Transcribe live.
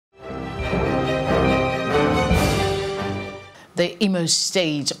The Imo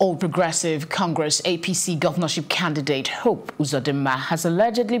State All Progressive Congress APC Governorship candidate Hope Uzodinma has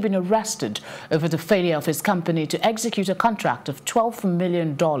allegedly been arrested over the failure of his company to execute a contract of $12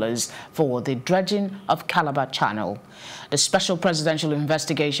 million for the dredging of Calabar Channel. The Special Presidential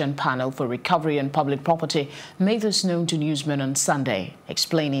Investigation Panel for Recovery and Public Property made this known to newsmen on Sunday,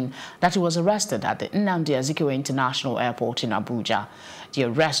 explaining that he was arrested at the Nnamdi Azikiwe International Airport in Abuja. The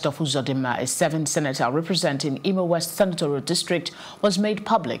arrest of Uzodinma, a 7th senator representing Imo West Senatorial District, was made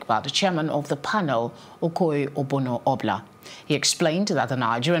public by the chairman of the panel, Okoye Obono Obla. He explained that the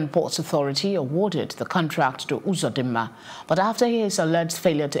Nigerian Ports Authority awarded the contract to Uzodinma, but after his alleged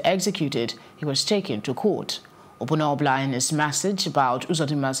failure to execute it, he was taken to court. Obono Obla, in his message about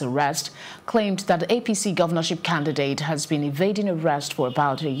Uzodinma's arrest, claimed that the APC governorship candidate has been evading arrest for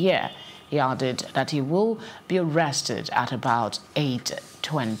about a year. He added that he will be arrested at about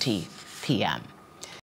 8:20 p.m.